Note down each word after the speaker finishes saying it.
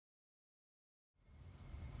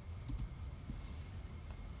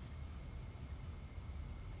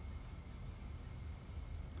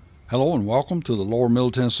Hello and welcome to the Lower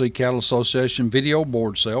Middle Tennessee Cattle Association video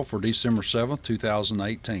board sale for December 7th,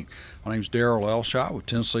 2018. My name is Darrell Elshot with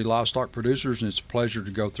Tennessee Livestock Producers, and it's a pleasure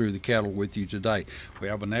to go through the cattle with you today. We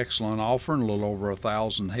have an excellent offering, a little over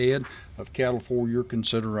 1,000 head of cattle for your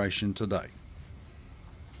consideration today.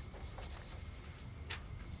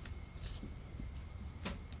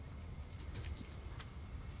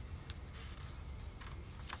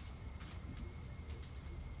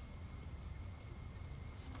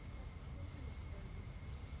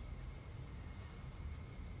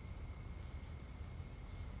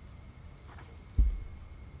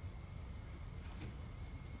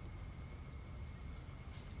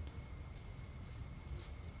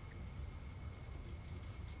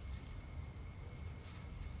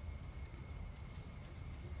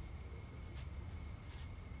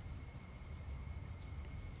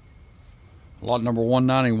 Lot number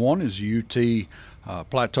 191 is UT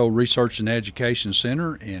Plateau Research and Education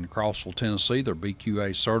Center in Crossville, Tennessee. They're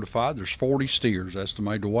BQA certified. There's 40 steers,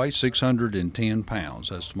 estimated to weigh 610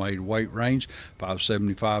 pounds. Estimated weight range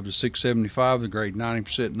 575 to 675. The grade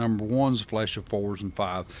 90% number ones, the flesh of 4s and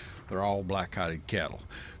 5. They're all black-hided cattle.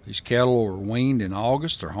 These cattle are weaned in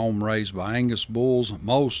August. They're home raised by Angus bulls.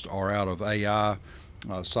 Most are out of AI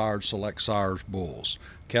sired select sires bulls.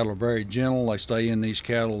 Cattle are very gentle. They stay in these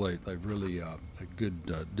cattle. They've really a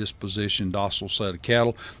good disposition, docile set of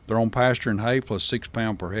cattle. They're on pasture and hay plus 6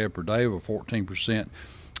 pounds per head per day of a 14%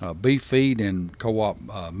 beef feed and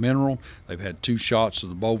co-op mineral. They've had 2 shots of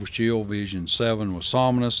the Bovishield, Vision 7 with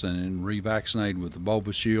Salmonus, and then revaccinated with the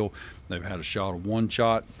Bovishield. They've had a shot of 1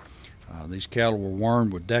 shot. These cattle were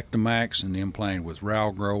wormed with Dectomax and implanted with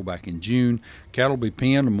Ralgro back in June. Cattle will be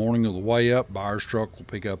pinned the morning of the weigh up. Buyer's truck will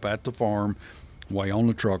pick up at the farm, weigh on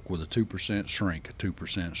the truck with a 2% shrink, a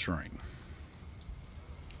 2% shrink.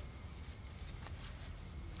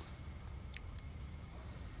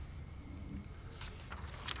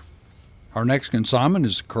 Our next consignment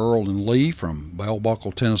is Curl and Lee from Bell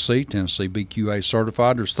Buckle, Tennessee. Tennessee BQA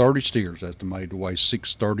certified. There's 30 steers estimated to weigh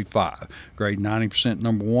 635. Grade 90%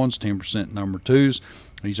 number ones, 10% number twos.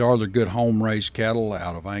 These are the good home-raised cattle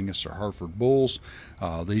out of Angus or Hereford bulls.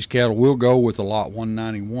 These cattle will go with the lot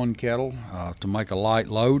 191 cattle to make a light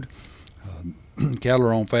load. Cattle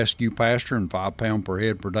are on fescue pasture and 5 pounds per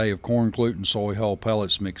head per day of corn gluten soy hull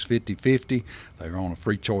pellets mixed 50-50. They're on a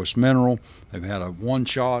free choice mineral. They've had a 1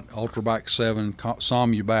 shot, Ultrabac 7,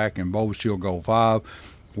 Somubac, and Bovishield Gold 5.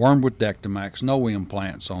 Wormed with Dectomax, no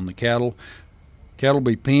implants on the cattle. Cattle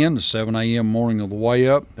will be pinned at 7 a.m. morning of the weigh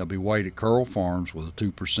up. They'll be weighed at Curl Farms with a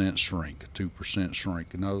 2% shrink, a 2%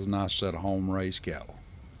 shrink. Another nice set of home raised cattle.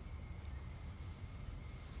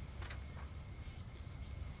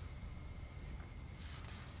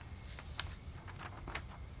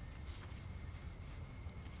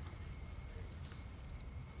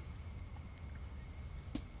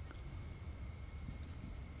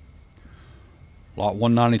 Lot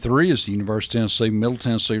 193 is the University of Tennessee Middle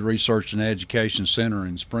Tennessee Research and Education Center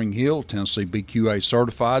in Spring Hill, Tennessee BQA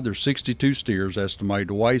certified. There's 62 steers estimated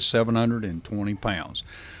to weigh 720 pounds.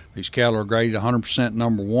 These cattle are graded 100%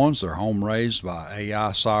 number ones. They're home raised by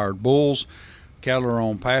AI sired bulls. Cattle are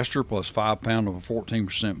on pasture plus 5 pounds of a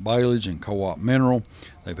 14% baleage and co-op mineral.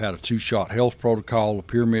 They've had a 2-shot health protocol, a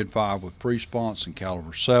Pyramid 5 with pre-spons and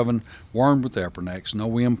Caliber 7, wormed with Epernex,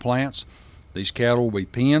 no implants. These cattle will be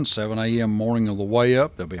pinned 7 a.m. morning of the weigh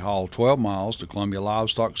up. They'll be hauled 12 miles to Columbia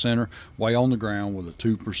Livestock Center, weigh on the ground with a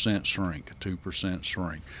 2% shrink, a 2%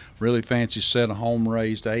 shrink. Really fancy set of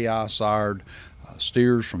home-raised AI sired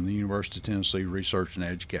steers from the University of Tennessee Research and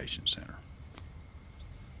Education Center.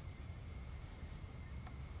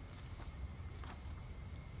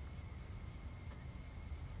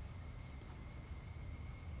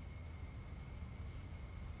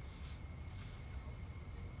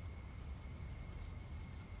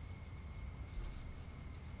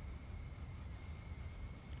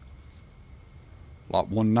 Lot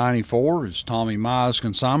 194 is Tommy Mize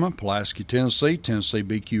consignment, Pulaski, Tennessee. Tennessee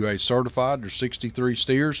BQA certified. There's 63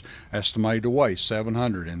 steers, estimated to weigh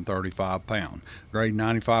 735 pounds. Grade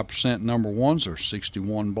 95% number ones. There's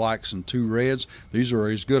 61 blacks and 2 reds. These are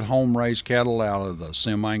as good home-raised cattle out of the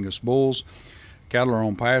Sim Angus bulls. Cattle are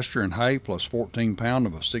on pasture and hay plus 14 pounds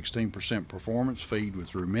of a 16% performance feed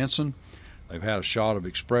with Rumensin. They've had a shot of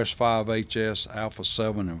Express 5 HS, Alpha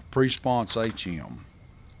 7, and Pre-Spons HM.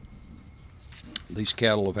 These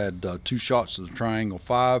cattle have had 2 shots of the Triangle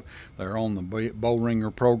 5. They're on the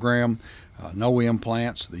Bollringer program. No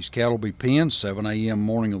implants. These cattle will be pinned 7 a.m.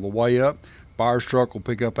 morning of the weigh up. Buyer's truck will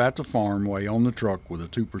pick up at the farm, weigh on the truck with a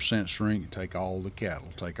 2% shrink, and take all the cattle.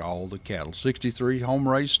 Take all the cattle. 63 home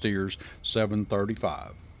raised steers,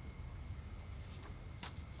 735.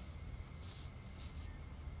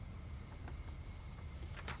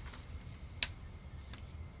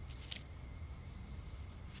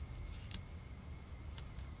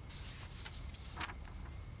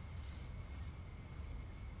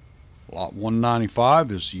 Lot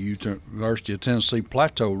 195 is the University of Tennessee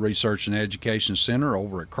Plateau Research and Education Center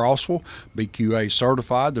over at Crossville. BQA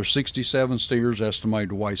certified. There's 67 steers estimated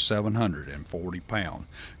to weigh 740 pounds.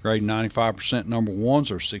 Grade 95% number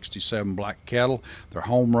ones are 67 black cattle. They're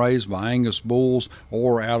home raised by Angus bulls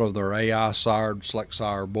or out of their AI sired select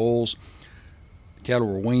sire bulls.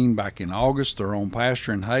 Cattle were weaned back in August. They're on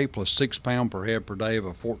pasture and hay plus 6 pounds per head per day of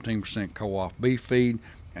a 14% co-op beef feed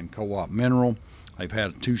and co-op mineral. They've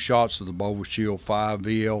had 2 shots of the Bovishield 5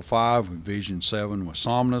 VL5 with Vision 7 with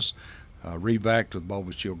Somnus, revacked with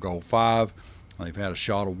Bovishield Gold 5. They've had a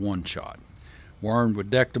shot of 1 shot. Wormed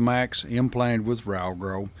with Dectomax, implanted with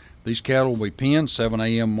Ralgro. These cattle will be penned 7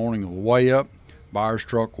 a.m. morning of the weigh up. Buyer's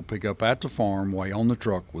truck will pick up at the farm, weigh on the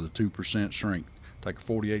truck with a 2% shrink. Take a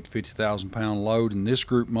 48 to 50,000 pound load, and this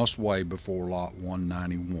group must weigh before lot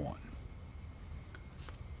 191.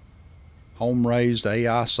 Home raised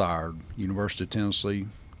AI sired University of Tennessee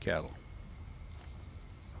cattle.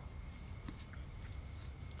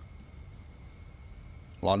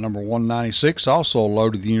 Lot number 196, also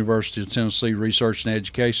loaded the University of Tennessee Research and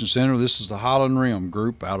Education Center. This is the Highland Rim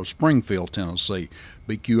group out of Springfield, Tennessee.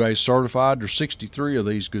 BQA certified. There's 63 of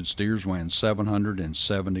these good steers weighing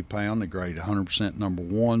 770 pounds. They grade 100% number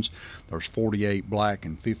ones. There's 48 black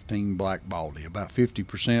and 15 black baldy. About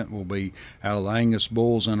 50% will be out of the Angus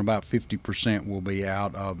bulls, and about 50% will be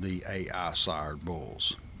out of the AI sired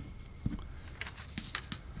bulls.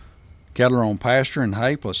 Cattle are on pasture and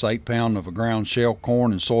hay plus 8 pounds of a ground shell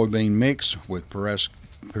corn and soybean mix with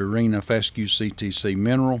Purina Fescue CTC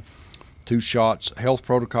mineral. 2 shots health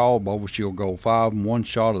protocol, Bovishield Gold 5, and 1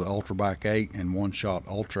 shot of the Ultrabac 8 and 1 shot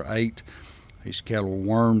Ultra 8. These cattle were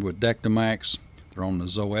wormed with Dectomax. They're on the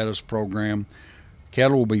Zoetis program.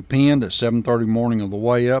 Cattle will be penned at 7:30 morning of the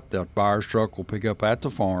weigh up. The buyer's truck will pick up at the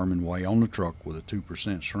farm and weigh on the truck with a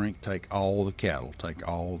 2% shrink. Take all the cattle. Take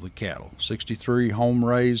all the cattle. 63 home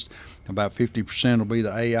raised. About 50% will be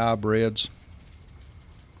the AI breds.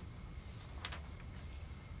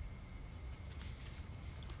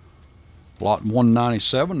 Lot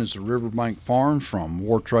 197 is the Riverbank Farms from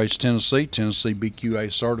Wartrace, Tennessee. Tennessee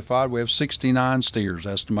BQA certified. We have 69 steers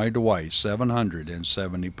estimated to weigh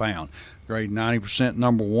 770 pounds. Grade 90%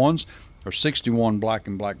 number ones. There's 61 black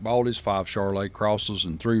and black baldies, 5 Charolais crosses,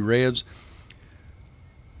 and 3 reds.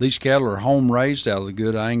 These cattle are home raised out of the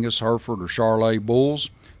good Angus, Hereford, or Charolais bulls.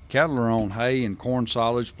 Cattle are on hay and corn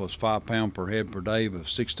silage plus 5 pounds per head per day with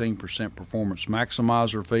 16% performance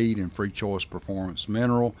maximizer feed and free choice performance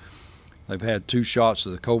mineral. They've had 2 shots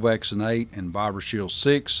of the Covaxin 8 and Vibrashield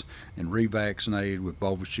 6 and revaccinated with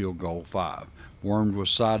Bovishield Gold 5. Wormed with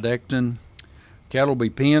Sidectin. Cattle will be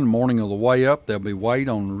penned morning of the weigh up. They'll be weighed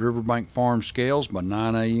on the Riverbank Farm scales by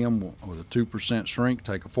 9 a.m. with a 2% shrink.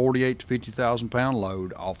 Take a 48 to 50,000 pound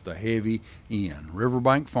load off the heavy end.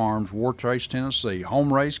 Riverbank Farms, Wartrace, Tennessee.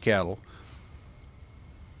 Home raised cattle.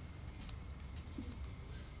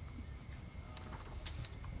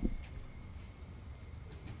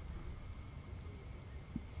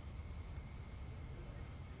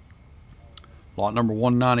 Lot number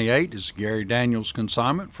 198 is Gary Daniels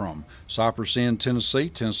consignment from Cypress End, Tennessee.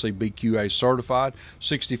 Tennessee BQA certified.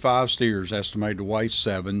 65 steers estimated to weigh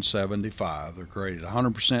 775. They're graded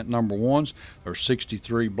 100% number ones. There's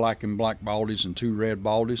 63 black and black baldies and 2 red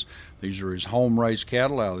baldies. These are his home raised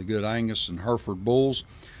cattle out of the good Angus and Hereford bulls.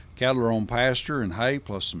 Cattle are on pasture and hay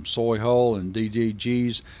plus some soy hull and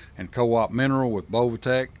DDGs and co-op mineral with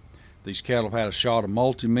Bovitec. These cattle have had a shot of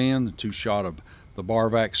multi-min, the 2 shot of the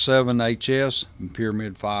Barvac 7 HS and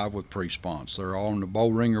Pyramid 5 with pre-spons. They're all in the Bow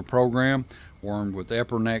Ringer program, wormed with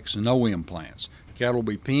Epernex and no implants. Cattle will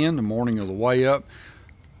be penned the morning of the weigh up.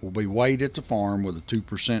 Will be weighed at the farm with a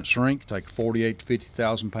 2% shrink. Take a 48 to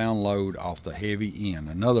 50,000 pound load off the heavy end.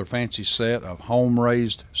 Another fancy set of home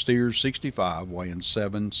raised steers 65 weighing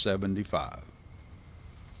 775.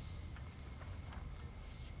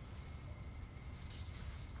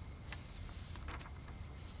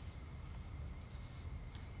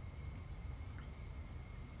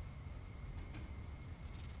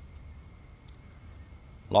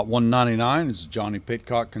 Lot 199 is Johnny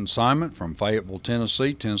Pitcock consignment from Fayetteville,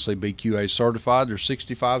 Tennessee. Tennessee BQA certified. There's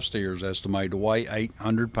 65 steers estimated to weigh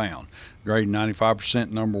 800 pounds. Grade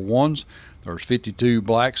 95% number ones. There's 52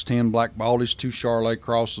 blacks, 10 black baldies, 2 Charolais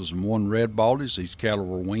crosses, and 1 red baldies. These cattle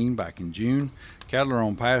were weaned back in June. Cattle are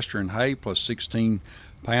on pasture and hay plus 16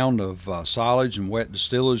 pound of silage and wet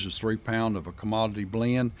distillage is 3 pound of a commodity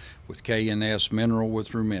blend with K&S mineral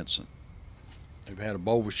with rumescent. They've had a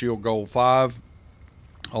Bovishield Gold 5,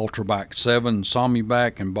 Ultrabac 7,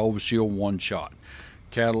 Somibac, and Bovishield 1 shot.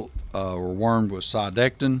 Cattle were wormed with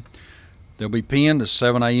Sidectin. They'll be pinned at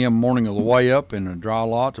 7 a.m. morning of the weigh up in a dry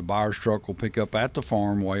lot. The buyer's truck will pick up at the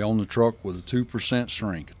farm, weigh on the truck with a 2%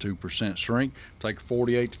 shrink. A 2% shrink, take a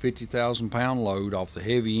 48 to 50,000 pound load off the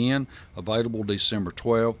heavy end, available December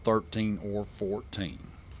 12, 13, or 14.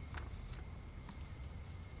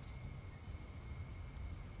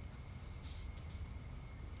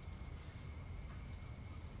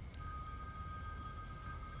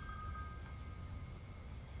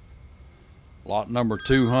 Lot number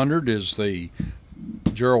 200 is the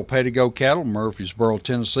Gerald Pettigo cattle, Murfreesboro,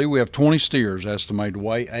 Tennessee. We have 20 steers estimated to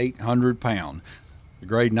weigh 800 pounds. The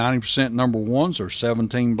grade 90% number ones are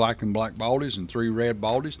 17 black and black baldies and 3 red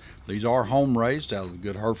baldies. These are home raised out of the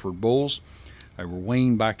good Hereford bulls. They were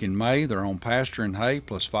weaned back in May. They're on pasture and hay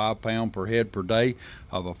plus 5 pounds per head per day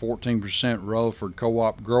of a 14% Rutherford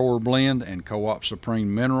Co-op grower blend and Co-op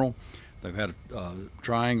Supreme mineral. They've had a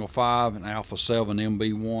Triangle 5 and Alpha 7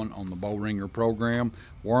 MB1 on the Bow Ringer program,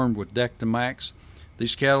 wormed with Dectamax.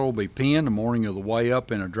 These cattle will be pinned the morning of the weigh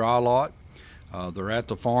up in a dry lot. They're at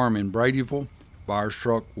the farm in Bradyville. Buyer's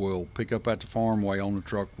truck will pick up at the farm, weigh on the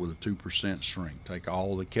truck with a 2% shrink. Take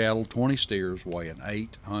all the cattle, 20 steers, weighing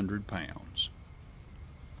 800 pounds.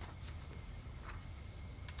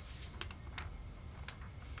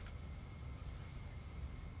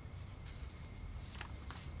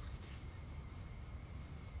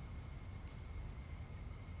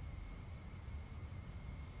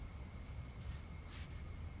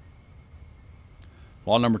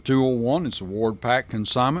 Lot number 201 is a Ward Pack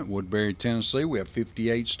consignment, Woodbury, Tennessee. We have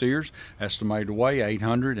 58 steers, estimated to weigh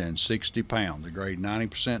 860 pounds. The grade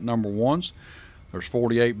 90% number ones. There's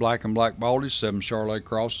 48 black and black baldies, 7 Charolais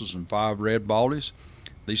crosses, and 5 red baldies.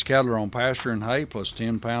 These cattle are on pasture and hay plus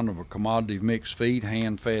 10 pounds of a commodity mixed feed,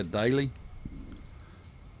 hand fed daily.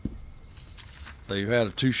 They've had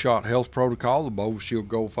a 2-shot health protocol, the Bovishield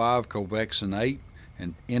Gold 5, Covexin 8,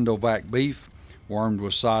 and Endovac beef, wormed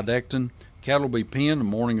with Sidectin. Cattle will be pinned the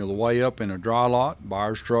morning of the weigh up in a dry lot.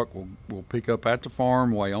 Buyer's truck will pick up at the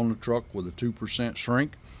farm, weigh on the truck with a 2%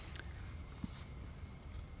 shrink.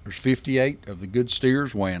 There's 58 of the good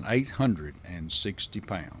steers weighing 860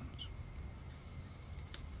 pounds.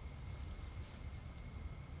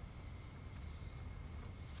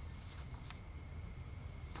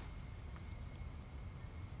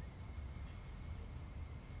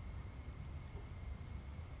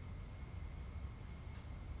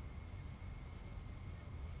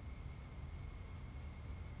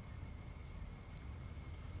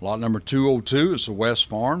 Lot number 202 is the West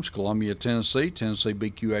Farms, Columbia, Tennessee. Tennessee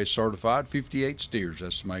BQA certified, 58 steers,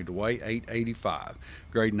 estimated to weigh 885.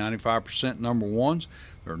 Grade 95% number ones.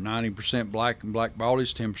 There are 90% black and black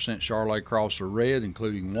baldies, 10% Charolais cross or red,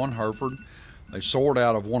 including 1 Hereford. They sort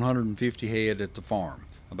out of 150 head at the farm.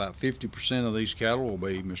 About 50% of these cattle will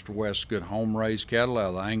be Mr. West's good home-raised cattle out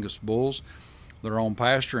of the Angus bulls. They're on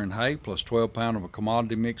pasture and hay plus 12 pounds of a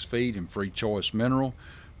commodity mixed feed and free choice mineral.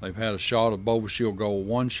 They've had a shot of Bovishield Gold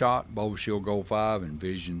 1 shot, Bovishield Gold 5, and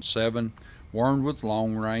Vision 7, wormed with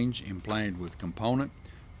long range, implanted with component.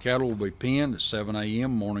 Cattle will be pinned at 7 a.m.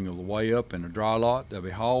 morning of the weigh up in a dry lot. They'll be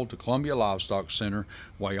hauled to Columbia Livestock Center,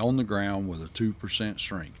 weigh on the ground with a 2%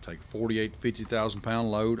 shrink. Take a 48 to 50,000 pound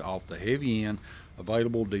load off the heavy end,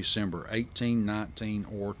 available December 18, 19,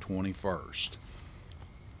 or 21st.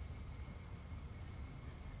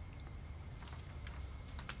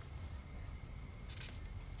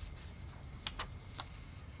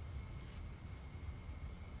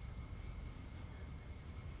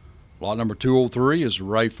 Lot number 203 is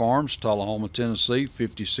Ray Farms, Tullahoma, Tennessee.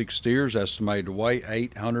 56 steers, estimated to weigh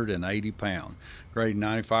 880 pounds. Grade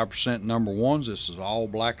 95% number ones. This is all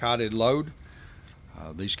black-hided load.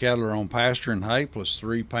 These cattle are on pasture and hay plus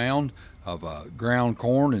 3 pounds of ground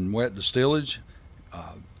corn and wet distillage.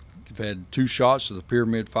 You've had 2 shots of the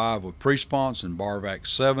Pyramid 5 with Presponse and Barvac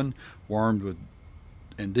 7, wormed with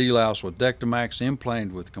and deloused with Dectamax,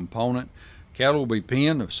 implanted with component. Cattle will be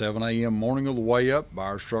pinned at 7 a.m. morning of the weigh up.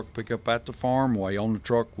 Buyer's truck pick up at the farm, weigh on the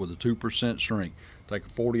truck with a 2% shrink. Take a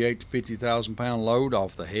 48 to 50,000 pound load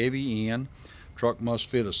off the heavy end. Truck must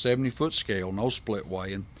fit a 70-foot scale, no split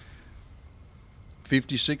weighing.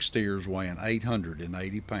 56 steers weighing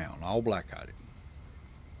 880 pounds, all black-hided.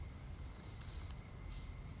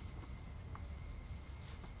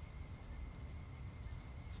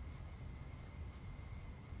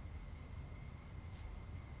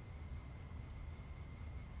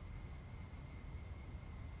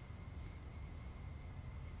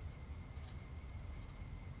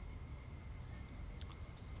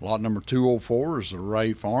 Lot number 204 is the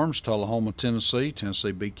Ray Farms, Tullahoma, Tennessee.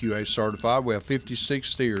 Tennessee BQA certified. We have 56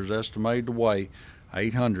 steers estimated to weigh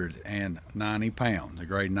 890 pounds. They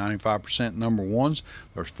grade 95% number ones.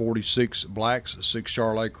 There's 46 blacks, 6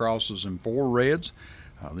 Charolais crosses, and 4 reds.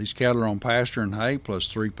 These cattle are on pasture and hay plus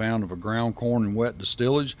 3 pounds of a ground corn and wet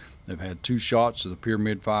distillage. They've had 2 shots of the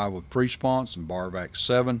Pyramid 5 with pre-spons and Barvac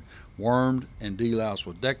 7, wormed and deloused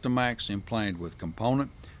with Dectomax, implanted with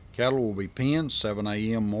component. Cattle will be penned 7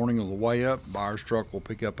 a.m. morning of the weigh up. Buyer's truck will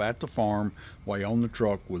pick up at the farm, weigh on the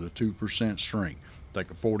truck with a 2% strength.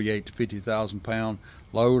 Take a 48 to 50,000 pound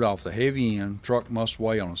load off the heavy end. Truck must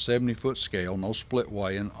weigh on a 70-foot scale, no split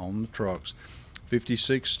weighing on the trucks.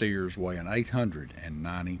 56 steers weighing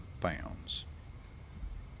 890 pounds.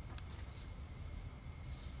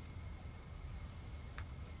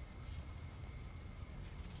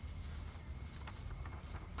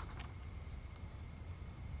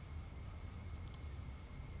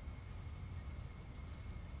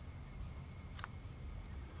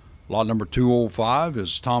 Lot number 205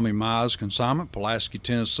 is Tommy Mize consignment, Pulaski,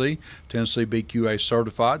 Tennessee. Tennessee BQA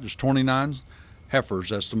certified. There's 29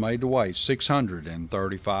 heifers estimated to weigh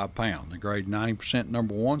 635 pounds. They grade 90%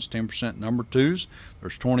 number ones, 10% number twos.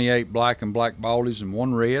 There's 28 black and black baldies and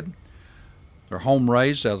 1 red. They're home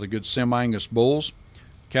raised out of the good Sem-Angus bulls.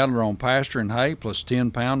 Cattle are on pasture and hay plus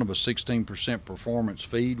 10 pounds of a 16% performance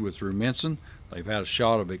feed with Rumensin. They've had a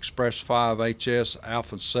shot of Express 5 HS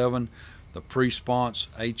Alpha 7, the pre-sponse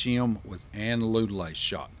HM with and the Ludolase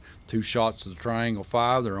shot. 2 shots of the Triangle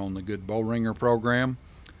 5. They're on the good Bull Ringer program.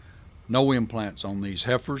 No implants on these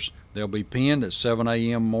heifers. They'll be penned at 7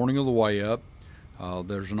 a.m. morning of the weigh up.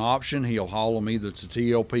 There's an option. He'll haul them either to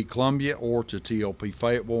TLP Columbia or to TLP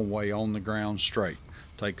Fayetteville and weigh on the ground straight.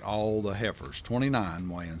 Take all the heifers, 29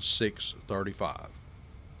 weighing 635.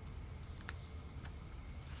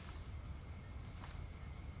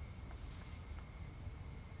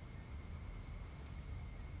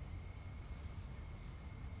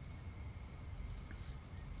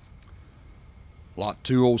 Lot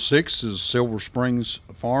 206 is Silver Springs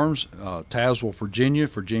Farms, Tazewell, Virginia.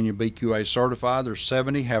 Virginia BQA certified. There's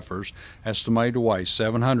 70 heifers, estimated to weigh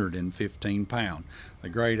 715 pounds. They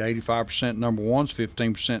grade 85% number ones,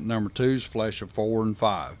 15% number twos, flesh of 4 and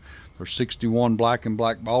 5. There's 61 black and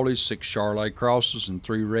black baldies, 6 Charolais crosses, and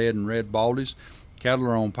 3 red and red baldies. Cattle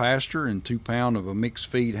are on pasture and 2 pounds of a mixed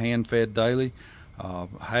feed hand fed daily,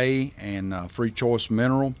 hay and free choice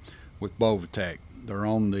mineral with Bovatac. They're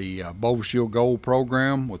on the Bovashield Gold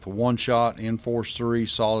program with the 1-shot Enforce 3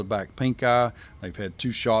 solid back pink eye. They've had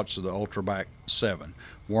 2 shots of the Ultraback 7.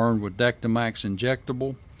 Wormed with Dectomax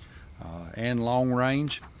injectable and long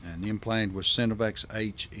range, and implanted with Synovex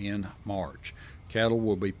H in March. Cattle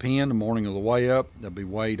will be penned the morning of the weigh up. They'll be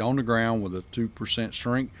weighed on the ground with a 2%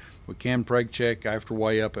 shrink. We can preg check after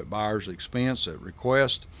weigh up at buyer's expense at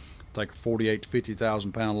request. Take a 48 to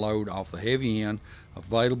 50,000 pound load off the heavy end.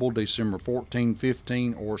 Available December 14,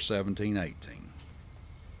 15, or 17, 18.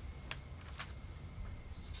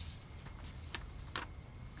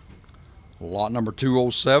 Lot number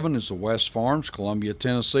 207 is the West Farms, Columbia,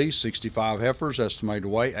 Tennessee. 65 heifers, estimated to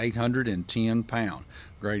weigh 810 pounds.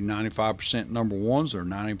 Grade 95% number ones. They're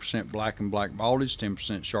 90% black and black baldies,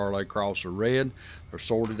 10% Charolais cross or red. They're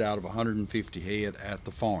sorted out of 150 head at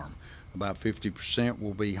the farm. About 50%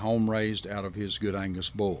 will be home raised out of his Good Angus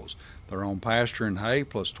bulls. They're on pasture and hay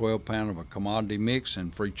plus 12 pounds of a commodity mix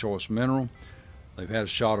and free choice mineral. They've had a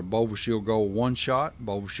shot of Bovashield Gold 1-shot,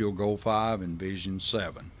 Bovashield Gold 5, and Vision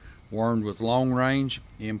 7. Wormed with long range,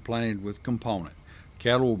 implanted with component.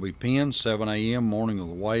 Cattle will be penned 7 a.m. morning of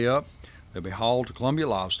the weigh up. They'll be hauled to Columbia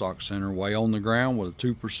Livestock Center, weigh on the ground with a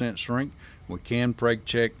 2% shrink. We can preg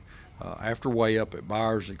check after weigh up at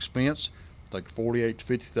buyer's expense. Take a 48 to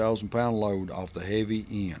 50,000 pound load off the heavy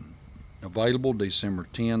end. Available December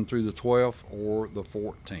 10 through the 12th or the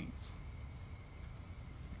 14th.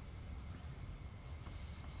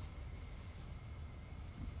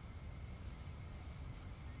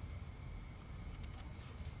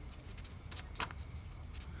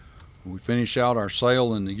 We finish out our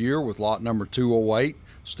sale in the year with lot number 208,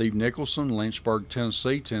 Steve Nicholson, Lynchburg,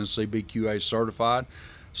 Tennessee. Tennessee BQA certified.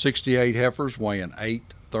 68 heifers weighing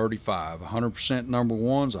 835. 100% number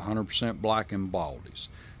ones, 100% black and baldies.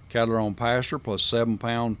 Cattle are on pasture plus 7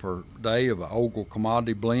 pounds per day of an Ogle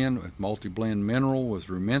commodity blend with multi-blend mineral with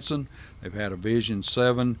Rumensin. They've had a Vision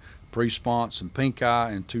 7, pre-sponse and pink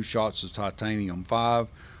eye, and 2 shots of Titanium 5.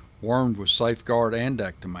 Wormed with Safeguard and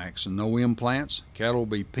Dectomax and no implants. Cattle will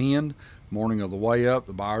be penned morning of the weigh up.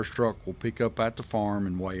 The buyer's truck will pick up at the farm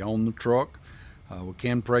and weigh on the truck. We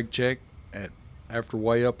can preg check after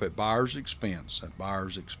weigh up at buyer's expense. At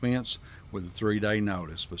buyer's expense with a 3-day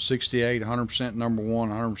notice. But 68, 100% number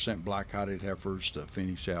one, 100% black-hided heifers to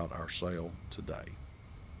finish out our sale today.